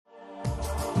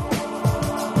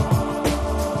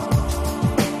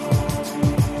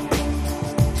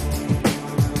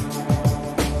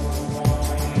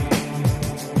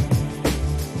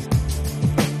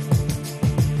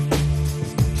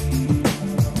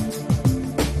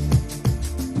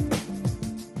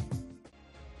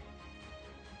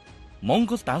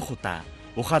Монголд анх удаа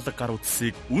ухаалаг гар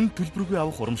утсыг үн төлбөргүй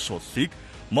авах урамшууллыг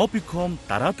Mobicom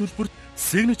дараа төлбөрт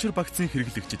Signature багцын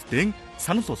хэрэглэгчдэд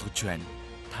санал болгож байна.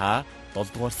 Та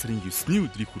 7 дугаар сарын 9-ний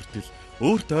өдрийг хүртэл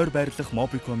өөрт ойр байрлах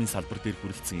Mobicom-ын салбар дээр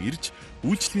хүрэлцэн ирж,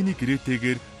 үйлчлэгээний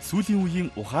гэрээтэйгээр сүүлийн үеийн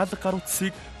ухаалаг гар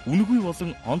утсыг үнэгүй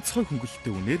болон онцгой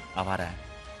хөнгөлөлттэй үнээр аваарай.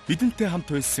 Бидэнтэй хамт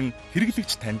байсан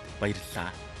хэрэглэгч танд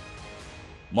баярлалаа.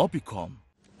 Mobicom.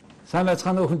 Сайн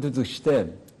байцгаана уу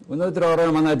үзэгчдээ. Өнөөдөр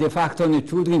орой манай дефактоны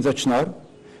чуулгын зочноор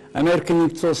Америкийн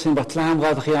нэгдсэн улсын Батлан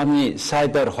Хамгаалахын яамны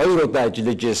сайдаар 2 удаа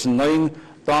ажиллаж байсан Ноён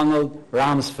Доналд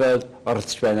Рамсфэлд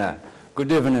оролцож байна.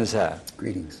 Good evening, sir.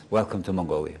 Greetings. Welcome to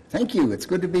Mongolia. Thank you. It's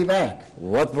good to be back.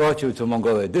 What brought you to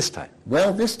Mongolia this time?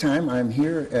 Well, this time I'm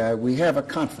here. We have a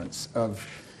conference of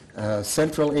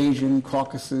Central Asian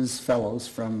Caucasus fellows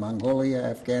from Mongolia,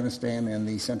 Afghanistan, and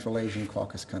the Central Asian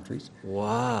Caucasus countries.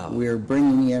 Wow. We're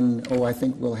bringing in, I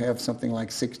think we'll have something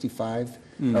like 65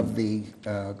 of the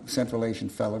Central Asian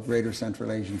fellows, Greater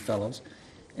Central Asian fellows.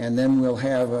 And then we'll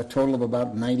have a total of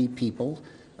about 90 people,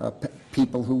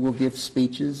 people who will give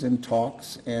speeches and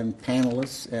talks, and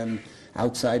panelists and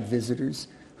outside visitors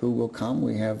who will come.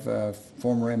 We have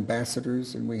former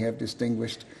ambassadors, and we have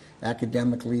distinguished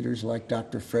academic leaders like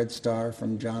Dr. Fred Starr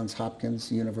from Johns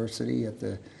Hopkins University at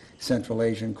the Central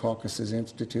Asian Caucasus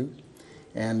Institute.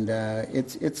 And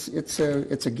it's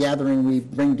a gathering we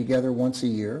bring together once a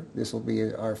year. This will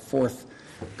be our 4th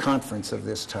conference of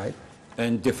this type.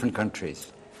 In different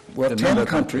countries? Well, 10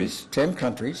 countries. 10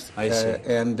 countries. I see.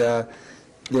 And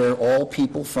they're all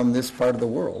people from this part of the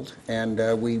world. And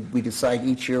we decide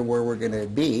each year where we're going to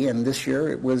be. And this year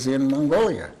it was in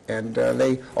Mongolia. And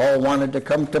they all wanted to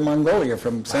come to Mongolia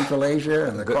from Central Asia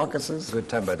and the Caucasus. Good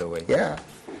time, by the way. Yeah.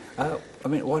 I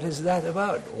mean, what is that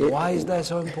about? Why is that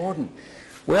so important?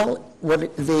 Well,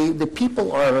 the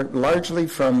people are largely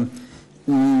from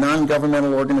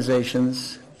non-governmental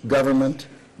organizations, government,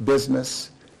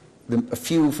 business, a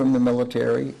few from the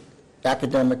military,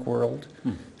 academic world,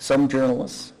 some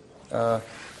journalists,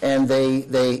 and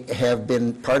they have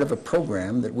been part of a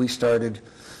program that we started,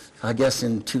 I guess,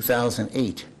 in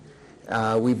 2008.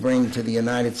 We bring to the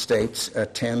United States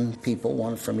 10 people,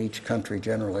 one from each country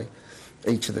generally,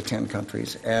 each of the 10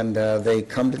 countries, and they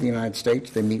come to the United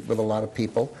States, they meet with a lot of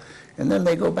people, and then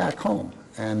they go back home.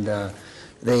 And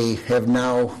they have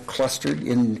now clustered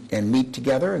in and meet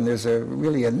together, and there's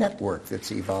really a network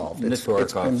that's evolved.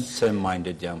 Network of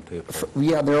same-minded young people.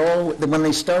 Yeah, they're all, when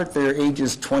they start, they're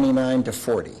ages 29 to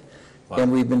 40. Wow.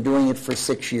 And we've been doing it for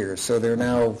 6 years, so they're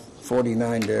now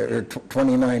 29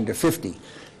 to 50.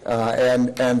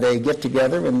 And they get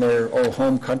together in their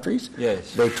home countries.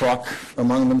 Yes. They talk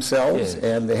among themselves, yes.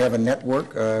 And they have a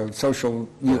network, social.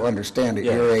 You understand at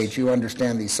your age. You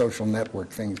understand these social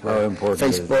network things. How important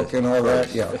Facebook and all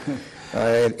that. Yeah.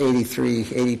 At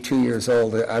 82 years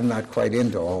old, I'm not quite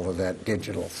into all of that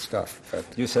digital stuff. But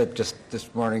you said just this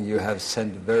morning you have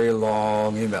sent a very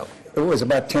long email. It was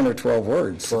about 10 or 12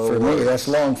 words. 12 for words. Me, that's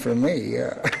long for me.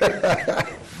 Yeah.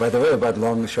 By the way, about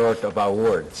long, short, about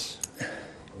words.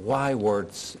 Why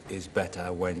words is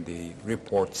better when they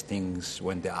report things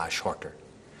when they are shorter?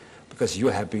 Because you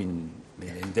have been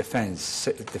in defense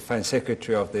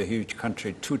secretary of the huge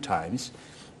country 2 times,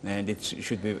 and it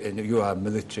should be. And you are a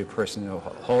military person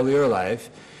all your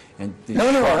life. And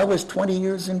no, I was 20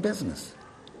 years in business.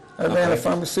 I ran a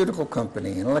pharmaceutical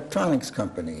company, an electronics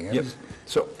company. I was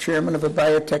chairman of a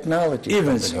biotechnology company.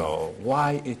 Even so,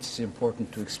 why it's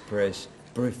important to express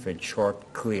brief and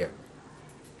short, clear?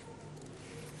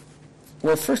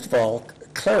 Well, first of all,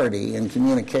 clarity in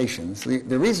communications.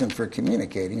 The reason for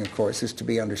communicating, of course, is to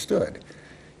be understood.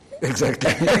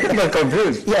 Exactly. Not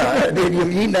confused. Yeah, you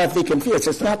need not be confused.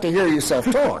 It's not to hear yourself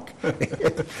talk.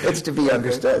 It's to be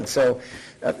understood. So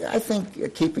I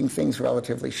think keeping things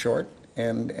relatively short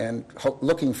and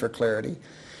looking for clarity.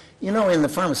 You know, in the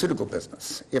pharmaceutical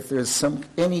business, if there's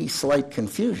any slight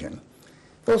confusion,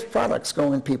 those products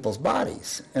go in people's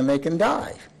bodies and they can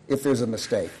die if there's a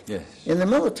mistake. Yes. In the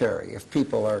military, if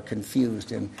people are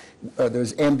confused and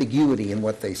there's ambiguity in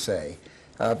what they say,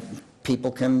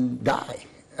 people can die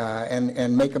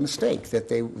and make a mistake that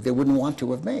they wouldn't want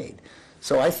to have made.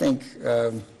 So I think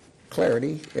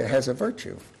clarity has a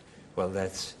virtue. Well,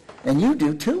 that's... And you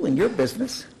do too in your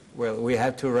business. Well, we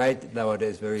have to write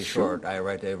nowadays very short. I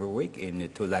write every week in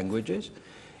 2 languages.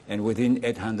 And within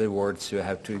 800 words, you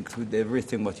have to include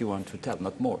everything what you want to tell,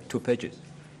 not more, 2 pages.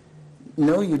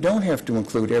 No, you don't have to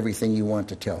include everything you want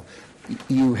to tell.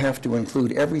 You have to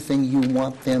include everything you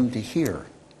want them to hear.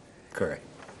 Correct.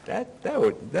 That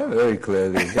very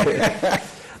clearly.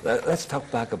 Let's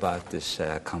talk back about this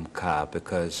Kamka,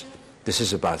 because This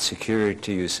is about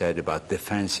security, you said, about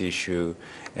defense issue.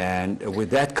 And with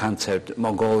that concept,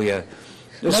 Mongolia...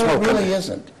 No, it really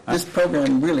isn't. This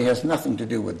program really has nothing to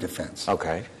do with defense.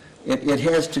 Okay. It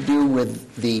has to do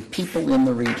with the people in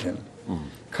the region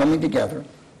coming together,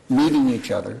 meeting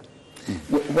each other.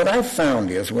 What I've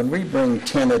found is when we bring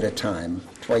 10 at a time,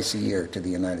 twice a year, to the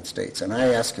United States, and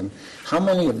I ask them, how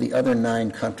many of the other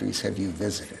 9 countries have you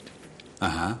visited?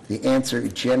 The answer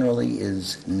generally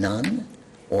is none,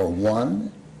 or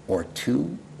 1, or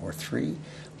 2, or 3.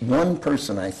 One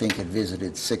person, I think, had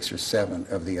visited 6 or 7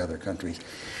 of the other countries.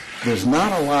 There's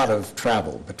not a lot of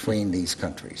travel between these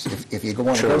countries. If you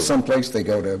want to go someplace, they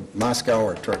go to Moscow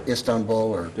or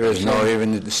Istanbul or... There is no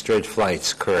even straight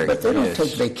flights, correct. But they don't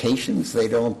take vacations. They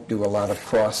don't do a lot of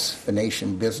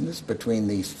cross-nation business between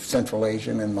the Central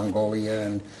Asian and Mongolia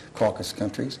and Caucasus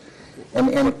countries.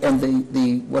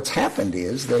 And what's happened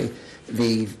is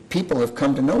the people have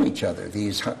come to know each other,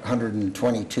 these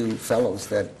 122 fellows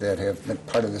that have been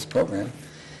part of this program.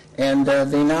 And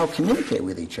they now communicate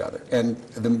with each other. And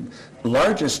the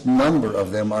largest number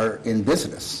of them are in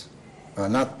business.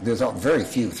 There's very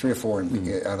few, 3 or 4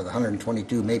 out of the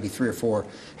 122, maybe 3 or 4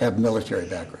 have military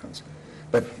backgrounds.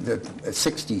 But the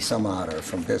 60 some odd are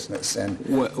from business and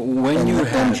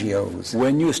NGOs.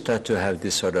 When you start to have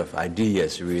this sort of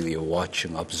ideas, really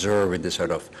watching, observing this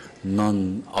sort of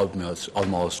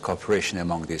almost cooperation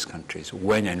among these countries,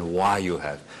 when and why you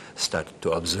have started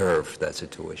to observe that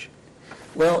situation?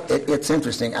 Well, it's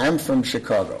interesting. I'm from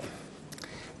Chicago,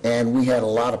 and we had a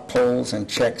lot of Poles and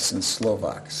Czechs and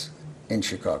Slovaks in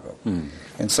Chicago.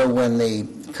 And so when the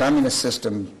communist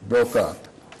system broke up,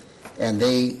 and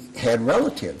they had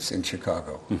relatives in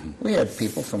Chicago. We had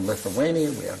people from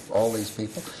Lithuania, we had all these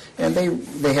people, and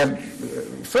they had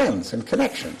friends and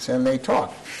connections, and they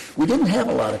talked. We didn't have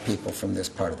a lot of people from this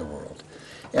part of the world.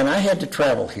 And I had to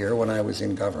travel here when I was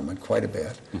in government quite a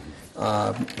bit.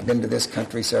 Been to this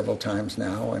country several times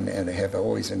now and have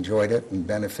always enjoyed it and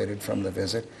benefited from the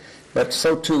visit. But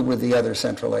so too with the other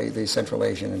Central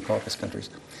Asian and Caucasus countries.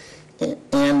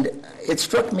 And it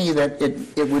struck me that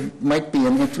it might be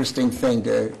an interesting thing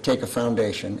to take a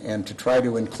foundation and to try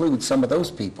to include some of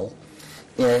those people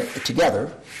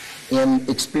together in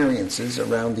experiences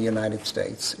around the United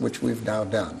States, which we've now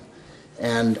done.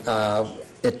 And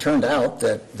it turned out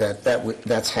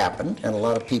that's happened, and a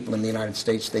lot of people in the United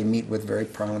States, they meet with very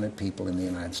prominent people in the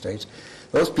United States.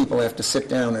 Those people have to sit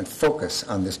down and focus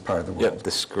on this part of the world. Yeah,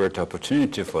 this is a great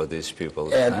opportunity for these people.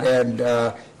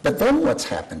 But then what's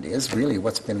happened is, really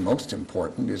what's been most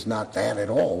important is not that at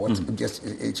all.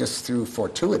 Just through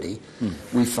fortuity,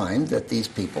 we find that these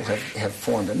people have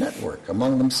formed a network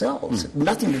among themselves,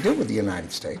 nothing to do with the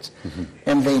United States.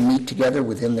 And they meet together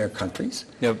within their countries.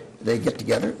 Yep. They get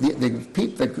together.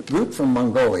 The group from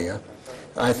Mongolia,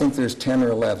 I think there's 10 or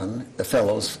 11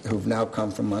 fellows who've now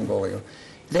come from Mongolia.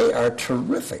 They are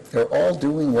terrific. They're all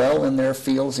doing well in their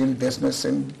fields, in business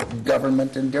and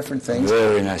government and different things.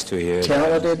 Very nice to hear.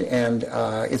 Talented, and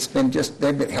it's been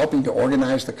they've been helping to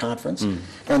organize the conference.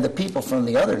 And the people from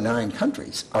the other 9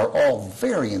 countries are all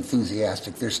very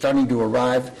enthusiastic. They're starting to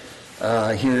arrive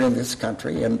here in this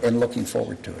country and looking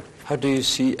forward to it. How do you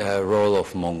see a role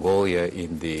of Mongolia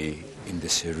in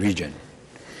this region?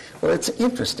 Well, it's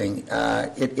interesting.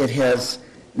 It has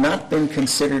not been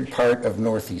considered part of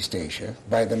Northeast Asia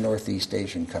by the Northeast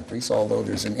Asian countries, although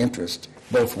there's an interest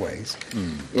both ways.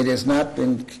 It has not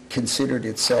been considered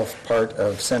itself part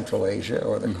of Central Asia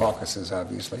or the Caucasus,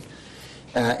 obviously.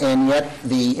 And yet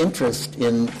the interest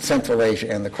in Central Asia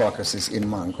and the Caucasus in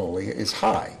Mongolia is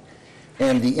high.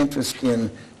 And the interest in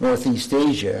Northeast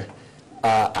Asia,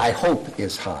 I hope,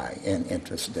 is high and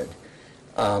interested.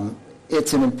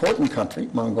 It's an important country,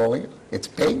 Mongolia. It's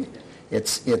big.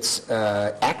 It's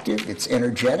active, it's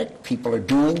energetic, people are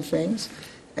doing things,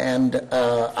 and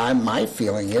my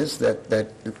feeling is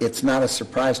that it's not a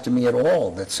surprise to me at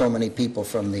all that so many people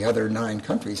from the other 9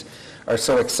 countries are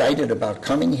so excited about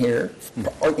coming here,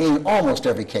 in almost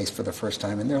every case for the first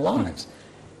time in their lives.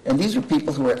 And these are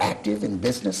people who are active in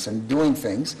business and doing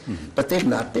things, but they've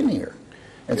not been here.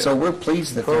 And so we're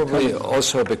pleased that they're coming. Probably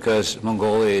also because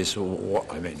Mongolia is,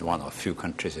 one of few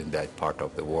countries in that part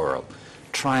of the world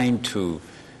trying to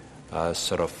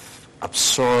sort of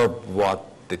absorb what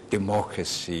the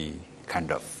democracy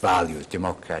kind of values,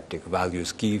 democratic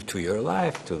values give to your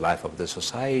life, to life of the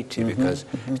society, because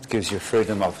it gives you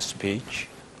freedom of speech.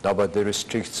 Nobody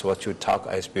restricts what you talk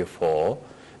as before.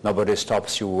 Nobody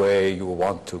stops you where you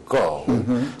want to go.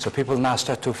 So people now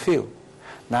start to feel,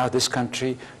 now this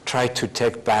country tried to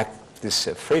take back this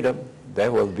freedom, there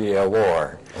will be a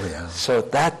war. Oh, yeah. So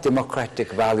that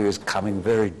democratic value is coming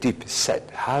very deep set.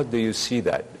 How do you see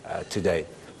that today?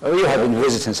 Oh, you have been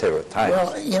visiting several times.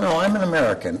 Well, you know, I'm an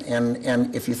American,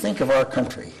 and if you think of our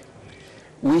country,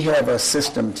 we have a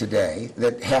system today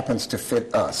that happens to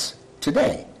fit us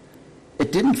today.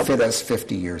 It didn't fit us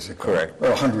 50 years ago. Correct. Or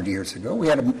 100 years ago. We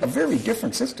had a very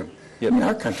different system. Yep. In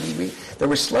our country, there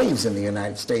were slaves in the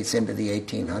United States into the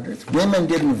 1800s. Women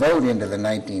didn't vote into the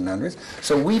 1900s.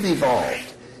 So we've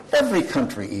evolved. Every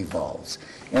country evolves.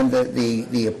 And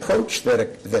the approach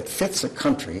that fits a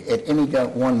country at any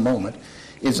one moment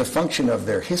is a function of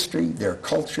their history, their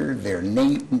culture, their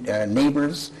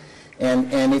neighbors,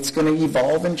 and it's going to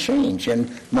evolve and change.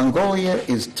 And Mongolia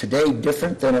is today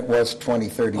different than it was 20,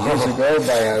 30 years ago.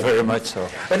 Very much so.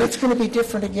 But it's going to be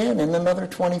different again in another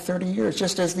 20, 30 years,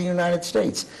 just as the United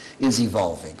States is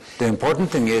evolving. The important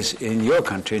thing is, in your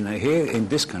country, and here in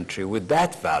this country, with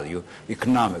that value,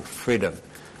 economic freedom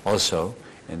also,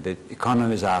 and the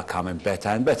economies are coming better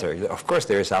and better. Of course,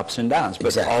 there's ups and downs, but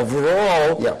Exactly.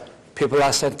 overall, Yeah. people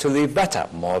are set to live better,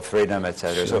 more freedom,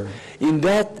 etc. Sure. So in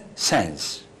that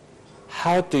sense,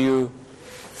 how do you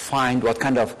find what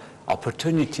kind of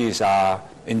opportunities are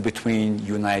in between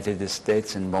United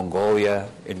States and Mongolia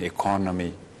in the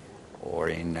economy or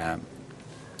in,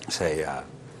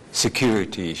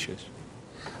 security issues?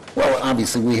 Well,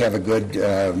 obviously, we have a good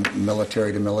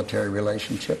military-to-military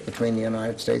relationship between the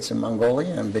United States and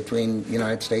Mongolia, and between the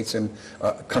United States and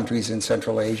countries in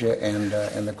Central Asia and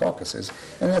the Caucasus.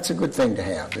 And that's a good thing to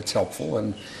have. It's helpful.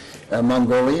 And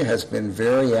Mongolia has been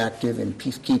very active in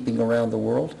peacekeeping around the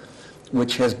world,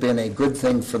 which has been a good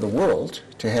thing for the world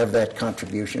to have that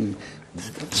contribution.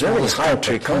 Very high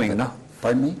country coming, no?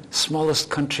 Pardon me?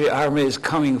 Smallest country army is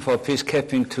coming for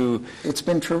peacekeeping to... It's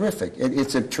been terrific.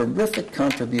 It's a terrific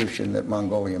contribution that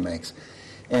Mongolia makes.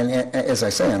 And as I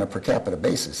say, on a per capita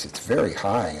basis, it's very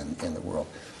high in the world.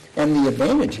 And the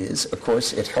advantage is, of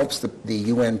course, it helps the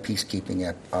UN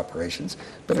peacekeeping operations,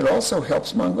 but it also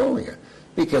helps Mongolia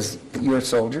because your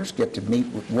soldiers get to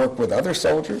work with other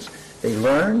soldiers. They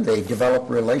learn, they develop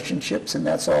relationships, and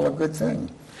that's all a good thing.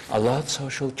 A lot of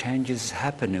social changes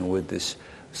happening with this.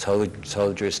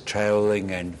 Soldiers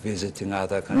traveling and visiting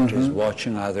other countries,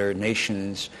 watching other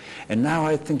nations. And now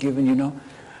I think even,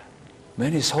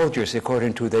 many soldiers,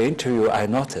 according to the interview I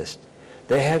noticed,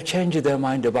 they have changed their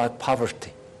mind about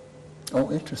poverty. Oh,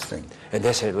 interesting. And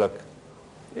they say, look,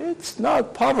 it's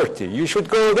not poverty. You should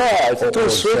go there to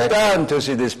sit down to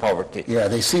see this poverty. Yeah,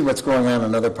 they see what's going on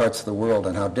in other parts of the world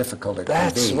and how difficult it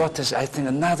can be. That's what is, I think,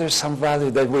 some value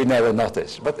that we never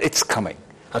noticed. But it's coming.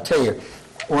 I'll tell you,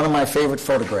 one of my favorite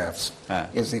photographs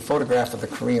is the photograph of the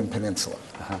Korean Peninsula.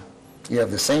 You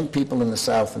have the same people in the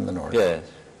south and the north. Yes.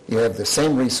 You have the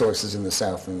same resources in the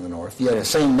south and the north. You have the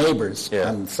same neighbors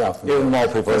in the south and the north. Even more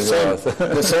people in the north.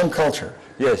 The same culture.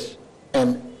 Yes.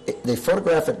 And the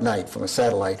photograph at night from a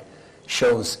satellite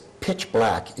shows pitch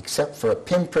black except for a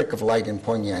pinprick of light in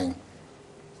Pyongyang.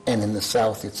 And in the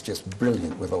south, it's just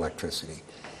brilliant with electricity.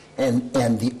 And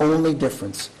the only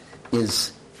difference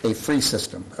is a free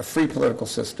system, a free political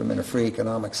system, and a free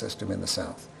economic system in the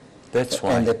south. That's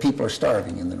why. And that people are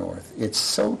starving in the north. It's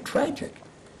so tragic.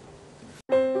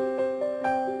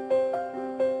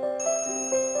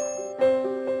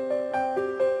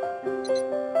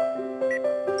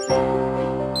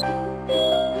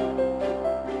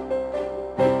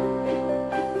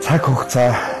 Цаг хугацаа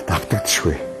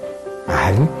давтагдчихгүй.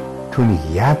 Харин түүнийг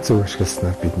яаж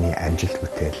зөвшөөрснөөр бидний амжилт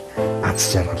бүтээл, аз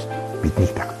жаргал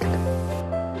биднийг давтдаг.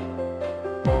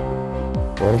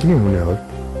 Урлагийн хүний хувьд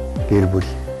гэр бүл,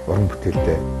 уран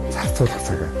бүтээлдээ зарцуулах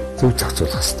цагаа зөв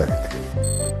зохицуулах хэрэгтэй гэдэг.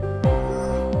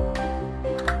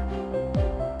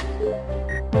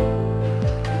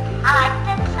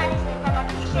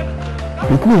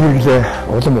 Бидний хэрэглээ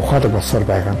улам ухаалаг болсоор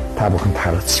байгаа нь та бүхэнд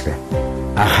харагдаж байна.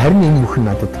 Харин энэ бүхэн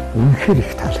надад үнэхээр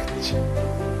их таалагдаж байна.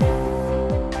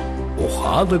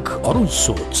 Ухаалаг орон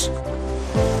сууц.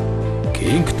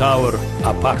 King Tower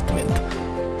Apartment.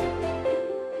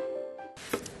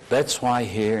 That's why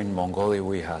here in Mongolia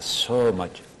we are so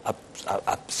much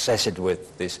obsessed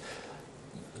with this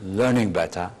learning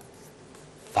better,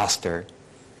 faster,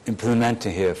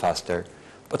 implementing here faster.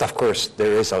 But of course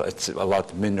there is it's a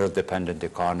lot mineral-dependent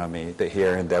economy.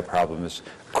 Here and there problems,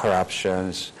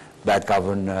 corruptions, bad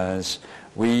governance.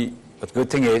 But good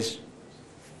thing is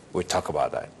we talk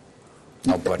about that.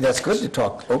 That's good to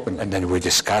talk openly. And then we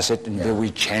discuss it, and then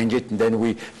we change it, and then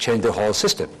we change the whole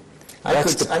system. I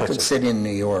could sit in New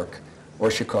York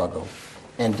or Chicago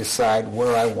and decide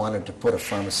where I wanted to put a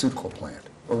pharmaceutical plant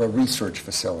or a research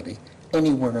facility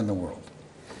anywhere in the world.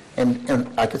 And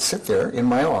I could sit there in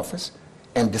my office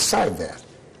and decide that.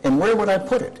 And where would I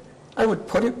put it? I would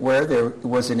put it where there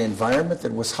was an environment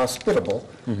that was hospitable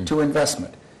to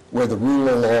investment, where the rule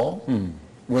of law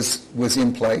was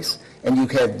in place, and you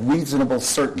had reasonable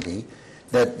certainty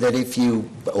that if you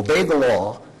obeyed the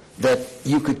law, that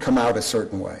you could come out a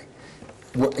certain way.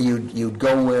 You'd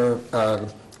go where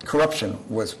corruption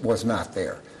was not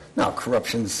there. Now,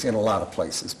 corruption's in a lot of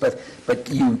places, but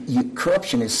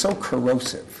corruption is so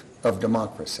corrosive of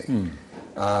democracy.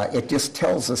 It just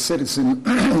tells a citizen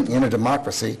in a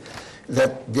democracy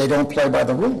that they don't play by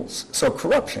the rules. So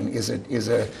corruption is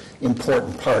a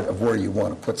important part of where you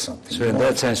want to put something. So in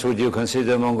that sense, would you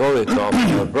consider Mongolia to open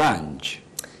your branch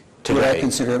today? Would I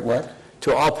consider it what?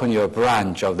 To open your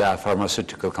branch of that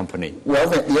pharmaceutical company. Well,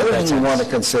 the other thing you want to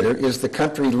consider is the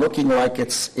country looking like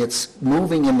it's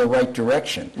moving in the right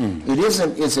direction. It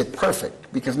isn't, is it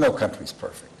perfect? Because no country's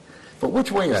perfect. But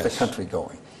which way is the country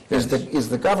going? Is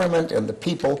the government and the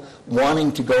people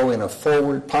wanting to go in a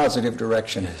forward, positive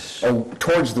direction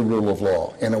towards the rule of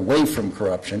law and away from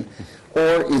corruption,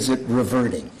 or is it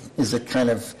reverting? Is it kind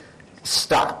of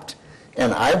stopped?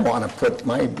 And I want to put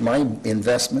my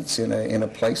investments in a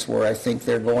place where I think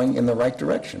they're going in the right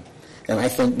direction. And I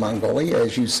think Mongolia,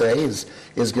 as you say,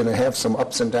 is going to have some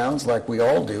ups and downs like we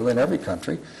all do in every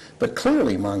country. But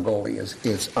clearly Mongolia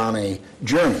is on a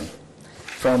journey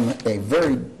from a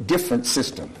very different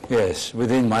system. Yes,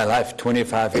 within my life,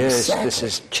 25 years,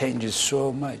 this changes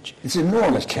so much. It's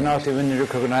enormous. We cannot even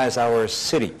recognize our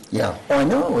city. Yeah, oh, I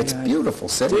know, it's a beautiful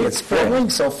city. It's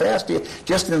growing so fast.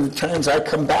 Just in the times I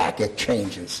come back, it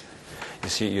changes. You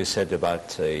see, you said about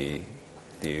the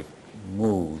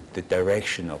mood, the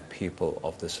direction of people,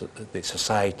 of the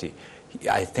society.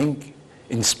 I think,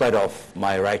 in spite of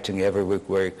my writing every week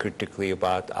very critically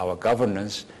about our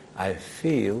governance, I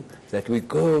feel that we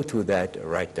go to that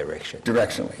right direction.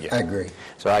 Directionally, I agree.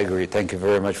 So I agree. Thank you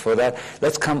very much for that.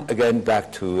 Let's come again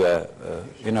back to,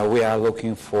 we are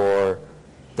looking for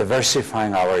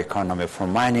diversifying our economy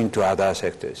from mining to other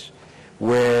sectors,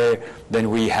 where then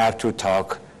we have to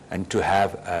talk and to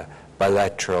have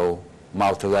bilateral,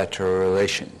 multilateral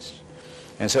relations.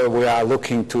 And so we are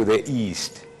looking to the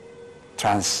East,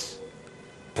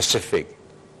 Trans-Pacific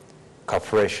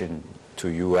cooperation, to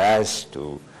U.S.,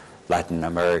 to Latin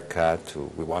America,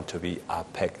 we want to be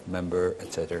APEC member,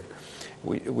 etc.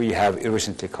 We have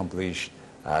recently completed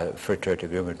a free trade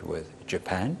agreement with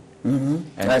Japan. Mm-hmm.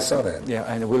 And I saw that. Yeah,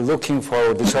 and we're looking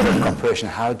for this sort of cooperation.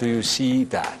 How do you see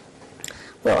that?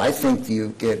 Well, I think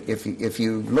if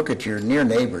you look at your near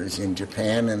neighbors in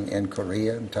Japan and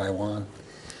Korea and Taiwan,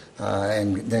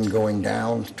 and then going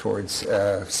down towards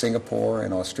Singapore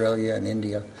and Australia and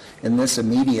India, in this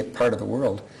immediate part of the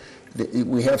world,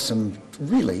 we have some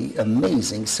really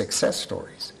amazing success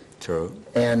stories. True.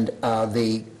 And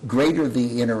the greater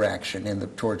the interaction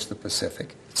towards the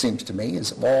Pacific, it seems to me,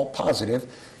 is all positive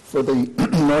for the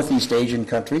Northeast Asian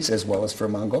countries as well as for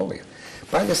Mongolia.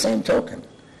 By the same token,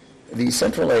 the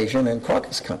Central Asian and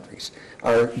Caucasus countries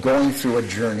are going through a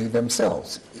journey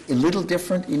themselves, a little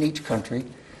different in each country,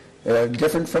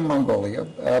 different from Mongolia,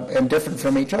 and different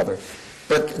from each other.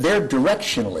 But they're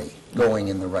directionally going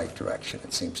in the right direction,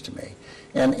 it seems to me.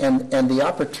 And the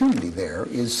opportunity there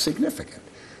is significant.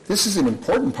 This is an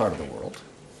important part of the world,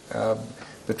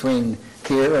 between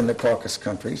here and the Caucasus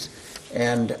countries,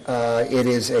 and it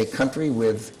is a country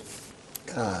with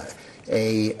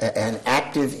an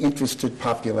active, interested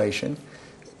population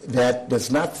that does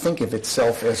not think of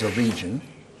itself as a region.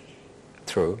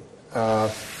 True.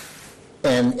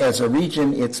 And as a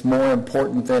region, it's more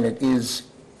important than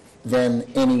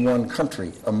any one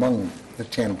country among the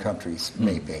 10 countries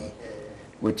may be,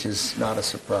 which is not a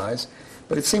surprise.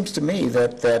 But it seems to me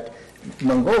that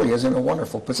Mongolia is in a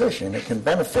wonderful position. It can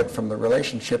benefit from the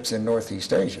relationships in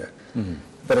Northeast Asia,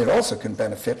 but it also can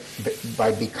benefit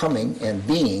by becoming and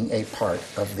being a part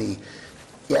of the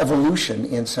evolution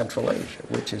in Central Asia,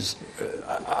 which is...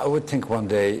 I would think one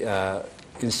day,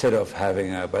 instead of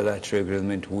having a bilateral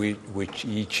agreement with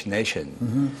each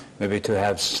nation, maybe to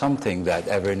have something that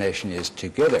every nation is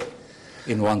together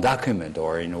in one document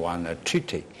or in one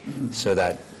treaty, so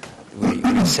that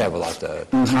we save a lot of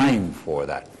time for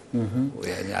that.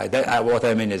 What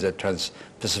I mean is a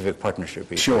Trans-Pacific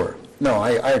Partnership. Sure. No,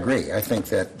 I agree. I think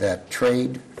that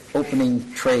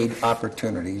opening trade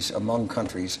opportunities among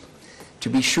countries, to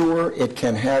be sure, it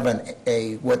can have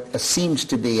what seems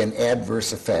to be an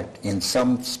adverse effect in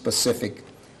some specific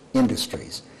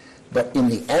industries, but in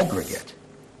the aggregate,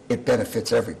 it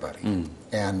benefits everybody.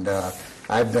 And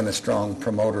I've been a strong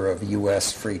promoter of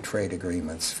U.S. free trade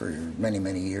agreements for many,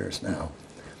 many years now.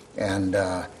 And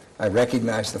I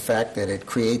recognize the fact that it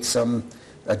creates some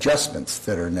adjustments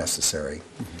that are necessary.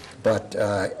 But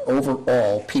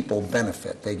overall, people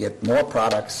benefit. They get more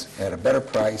products at a better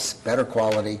price, better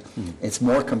quality. It's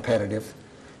more competitive.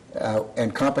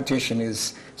 And competition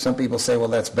is, some people say, well,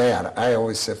 that's bad. I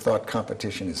always have thought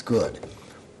competition is good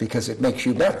because it makes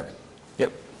you better.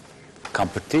 Yep.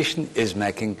 Competition is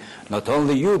making not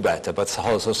only you better, but the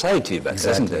whole society better,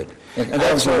 isn't it? And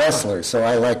I was a wrestler, so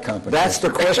I like competition. That's the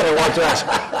question I want to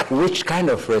ask. Which kind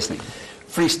of wrestling?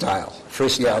 Freestyle.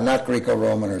 Freestyle. Yeah, not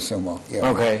Greco-Roman or sumo. Yeah.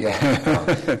 Okay.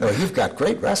 Yeah. No, you've got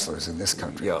great wrestlers in this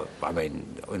country. Yeah, I mean,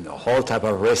 in the whole type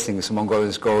of wrestling,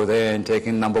 Mongols go there and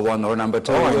taking number 1 or number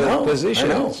 2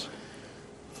 positions. I know.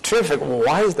 Terrific.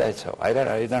 Why is that so? I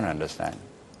don't understand.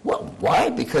 Well, why?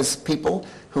 Because people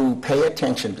who pay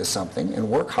attention to something and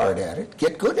work hard at it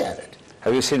get good at it.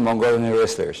 Have you seen Mongolian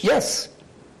wrestlers? Yes.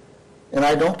 And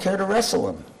I don't care to wrestle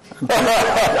them.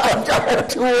 I'm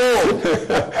too old.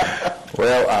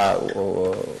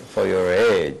 Well, for your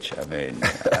age, I mean,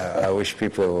 I wish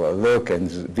people look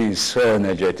and be so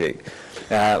energetic.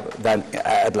 Then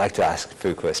I'd like to ask a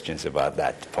few questions about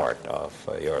that part of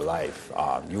your life.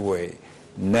 You were a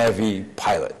Navy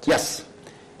pilot. Yes.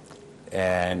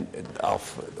 And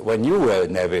when you were a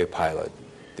Navy pilot,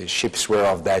 the ships were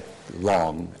of that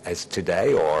long as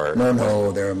today, or?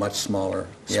 No, they're much smaller.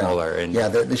 Smaller. Yeah,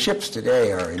 the ships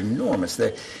today are enormous.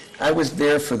 I was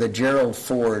there for the Gerald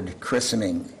Ford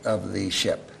christening of the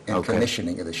ship and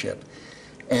commissioning of the ship.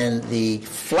 And the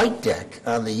flight deck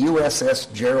on the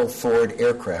USS Gerald Ford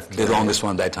aircraft carrier, the longest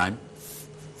one that time?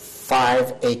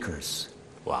 5 acres.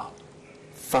 Wow.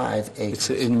 5 acres.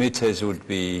 In meters would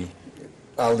be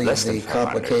I'll leave less than the 500.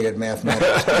 complicated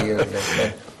mathematics to you.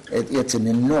 It's an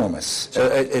enormous. So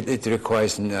it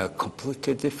requires a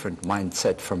completely different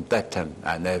mindset from that time,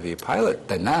 a Navy pilot,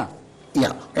 than now.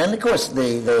 Yeah, and of course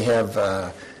they have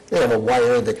a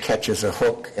wire that catches a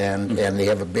hook, and they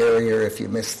have a barrier if you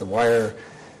miss the wire,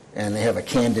 and they have a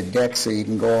candid deck so you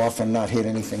can go off and not hit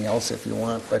anything else if you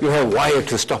want. But you have wire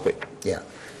to stop it. Yeah,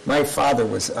 my father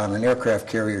was on an aircraft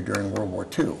carrier during World War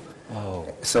II. Oh.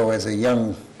 So as a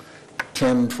young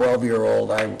 10,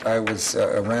 12-year-old, I was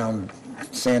around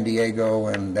San Diego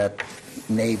and that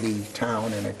Navy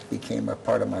town, and it became a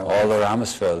part of my life. All the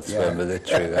Rumsfelds were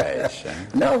military guys.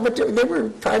 No, but they were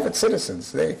private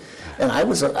citizens. And I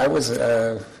was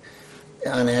on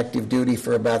active duty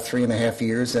for about 3.5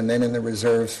 years, and then in the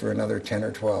reserves for another 10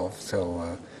 or 12.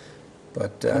 So,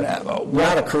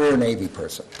 not a career Navy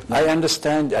person. I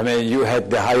understand. I mean, you had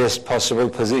the highest possible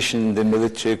position in the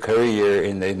military career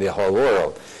in the whole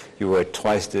world. You were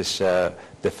twice this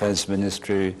defense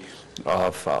ministry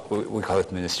of, we call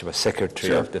it ministry, but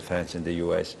Secretary of Defense in the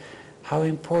U.S. How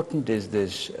important is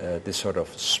this sort of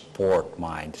sport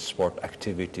mind, sport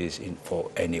activities for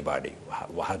anybody?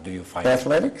 How do you find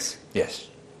athletics? Yes.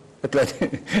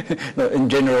 No, in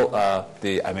general,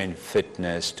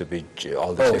 fitness, to be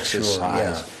all this exercise. Sure,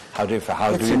 yeah. How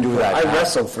do you do that? I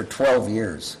wrestled for 12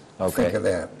 years. Okay. Think of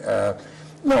that.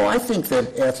 No, I think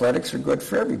that athletics are good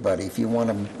for everybody. If you want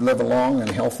to live a long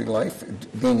and healthy life,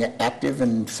 being active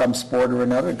in some sport or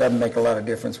another doesn't make a lot of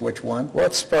difference which one.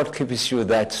 What sport keeps you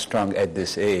that strong at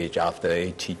this age, after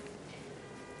 80?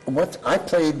 What I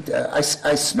played, I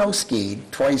snow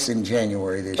skied twice in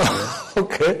January this year.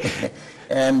 Okay.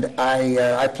 And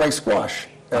I play squash,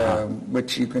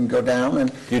 which you can go down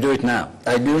and. You do it now?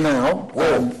 I do now.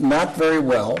 Not very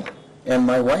well. And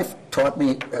my wife taught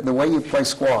me the way you play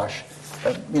squash.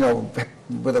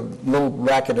 With a little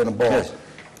racket and a ball,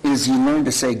 is you learn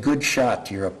to say "good shot"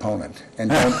 to your opponent, and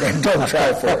don't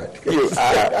try for it.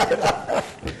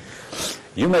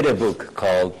 You made a book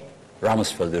called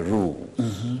Rumsfeld, the Rule.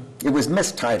 Mm-hmm. It was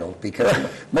mistitled because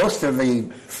most of the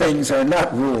things are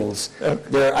not rules.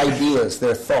 They're ideas,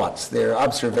 they're thoughts, they're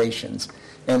observations,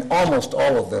 and almost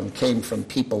all of them came from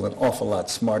people an awful lot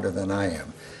smarter than I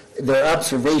am. They're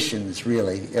observations,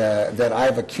 really, that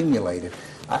I've accumulated.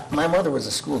 My mother was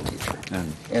a school teacher,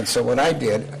 and so what I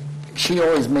did, she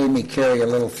always made me carry a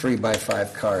little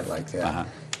 3x5 card like that,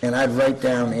 and I'd write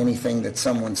down anything that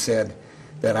someone said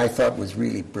that I thought was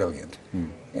really brilliant.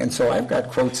 And so I've got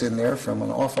quotes in there from an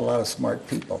awful lot of smart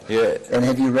people. Yeah. And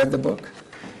have you read the book?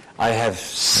 I have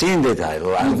seen the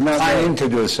title. I'm planning to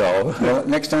do so. Well,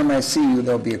 next time I see you,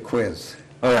 there'll be a quiz.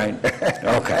 All right.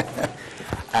 Okay.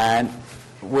 And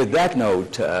with that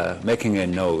note, making a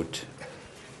note,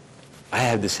 I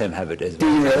have the same habit as well. Do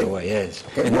you really? By the way, yes.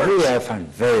 And really I find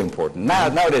very important.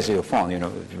 Nowadays your phone, you do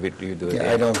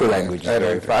it two languages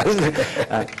very fast.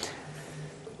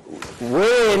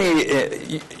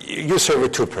 You served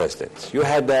with 2 presidents. You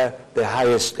had the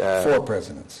highest... 4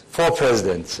 presidents. 4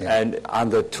 presidents. Yeah. And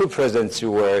under 2 presidents,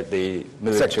 you were the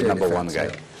military number 1 guy.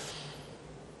 Yeah.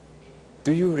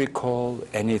 Do you recall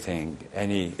any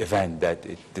event that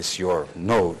your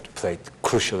note played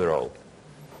crucial role?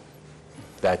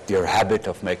 That your habit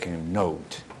of making a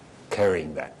note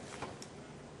carrying that?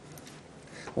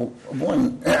 Well,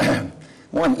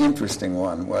 one interesting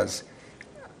one was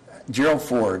Gerald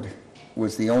Ford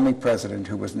was the only president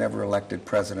who was never elected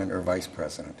president or vice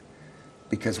president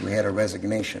because we had a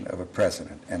resignation of a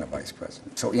president and a vice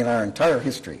president. So in our entire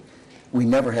history, we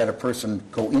never had a person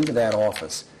go into that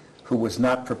office who was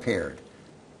not prepared.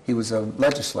 He was a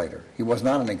legislator. He was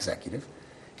not an executive.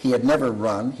 He had never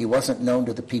run. He wasn't known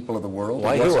to the people of the world.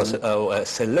 Why he was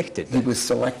selected? He was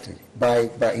selected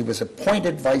he was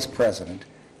appointed vice president,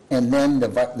 and then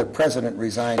the president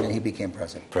resigned and he became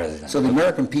president. So the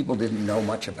American people didn't know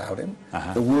much about him.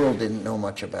 The world didn't know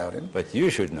much about him. But you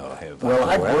should know him.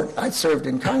 Well, I served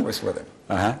in Congress with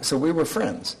him. So we were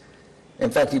friends. In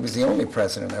fact, he was the only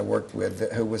president I worked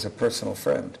with who was a personal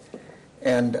friend.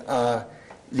 And I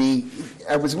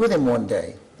was with him one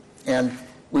day, and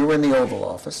we were in the Oval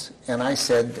Office, and I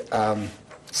said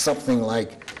something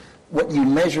like, what you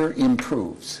measure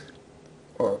improves.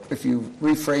 Or if you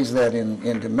rephrase that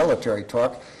into military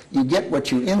talk, you get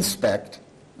what you inspect,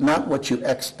 not what you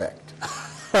expect.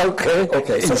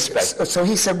 Okay. So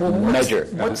he said, well,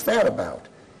 what's that about?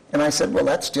 And I said, well,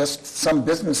 that's just some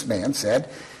businessman said,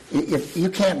 if you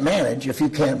can't manage, if you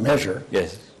can't measure,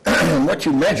 yes. And what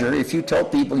you measure, if you tell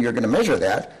people you're going to measure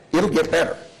that, it'll get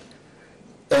better.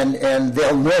 And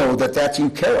they'll know that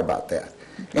you care about that.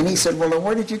 And he said, well, now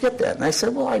where did you get that? And I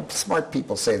said, well, smart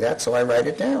people say that, so I write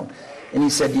it down. And he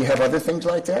said, do you have other things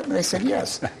like that? And I said,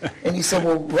 yes. And he said,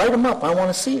 well, write them up. I want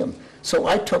to see them. So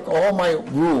I took all my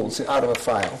rules out of a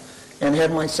file and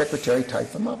had my secretary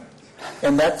type them up.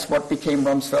 And that's what became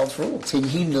Rumsfeld's rules.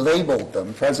 He labeled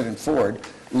them, President Ford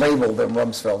labeled them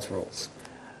Rumsfeld's rules.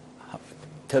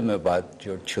 Tell me about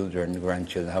your children,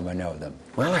 grandchildren, how many of them?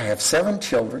 Well, I have 7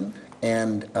 children,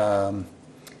 and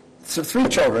so 3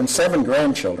 children, 7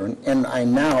 grandchildren, and I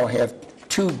now have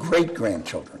 2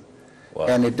 great-grandchildren. Wow.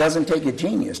 And it doesn't take a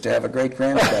genius to have a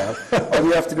great-grandchild. All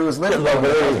you have to do is live.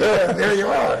 There you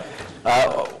are.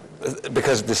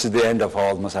 Because this is the end of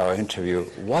almost our interview,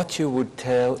 what you would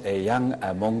tell a young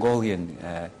Mongolian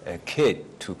kid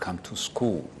to come to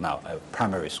school now,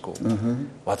 primary school? Mm-hmm.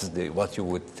 What you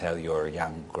would tell your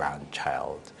young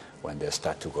grandchild when they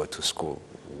start to go to school?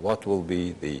 What will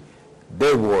be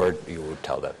their word you would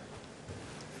tell them?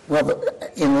 Well,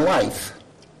 in life,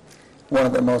 one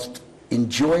of the most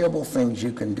enjoyable things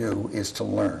you can do is to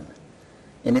learn.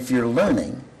 And if you're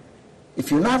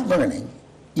not learning,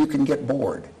 you can get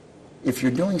bored. If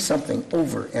you're doing something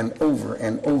over and over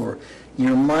and over,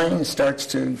 your mind starts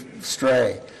to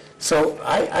stray. So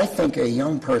I think a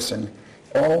young person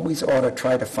always ought to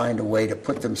try to find a way to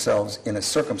put themselves in a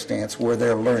circumstance where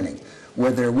they're learning,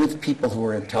 where they're with people who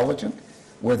are intelligent,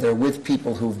 where they're with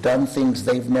people who've done things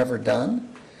they've never done,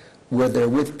 where they're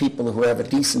with people who have a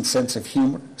decent sense of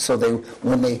humor. So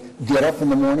when they get up in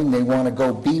the morning, they want to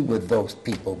go be with those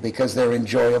people because they're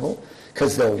enjoyable.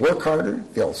 Because they'll work harder,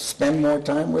 they'll spend more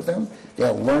time with them,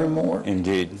 they'll learn more.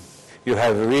 Indeed. You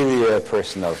have really a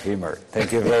personal humor.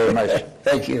 Thank you very much.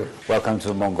 Thank you. Welcome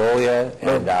to Mongolia,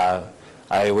 and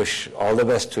I wish all the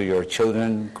best to your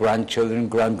children, grandchildren,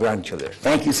 grandchildren.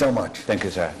 Thank you so much. Thank you,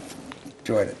 sir.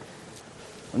 Enjoyed it.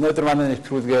 Өнөөдөр манай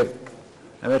нэвтрүүлгээр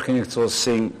Америкийн нэгдсэн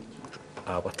улсын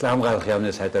Батлан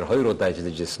Хамгаалахын сайдаар 2 удаа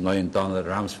ажиллаж ирсэн Ноён Доналд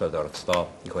Рамсфэлд оролцлоо.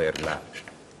 Их баярлалаа.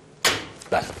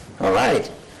 All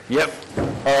right. Yep.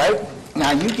 All right.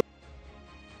 Now you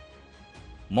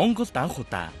Монголд анх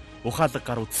удаа ухаалаг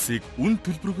гар утсыг үн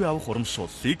төлбөргүй авах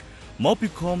урамшууллыг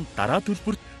Mobicom дараа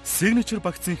төлбөрт signature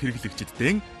багцын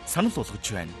хэрэглэгчдэд санал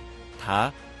болгож байна.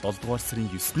 Та 7 дугаар сарын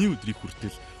 9-ний өдрийг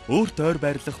хүртэл өөрт ойр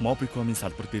байрлах Mobicom-ын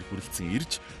салбар дээр хүрэлцэн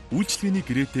ирж, үйлчлэгээний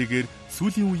гэрээтэйгээр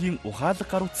сүүлийн үеийн ухаалаг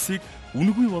гар утсыг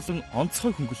үнэгүй болон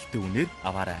онцгой хөнгөлөлттэй үнээр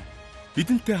аваарай.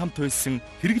 Бидэнтэй хамт байсан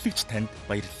хэрэглэгч танд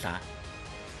баярлалаа.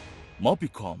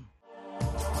 Mobicom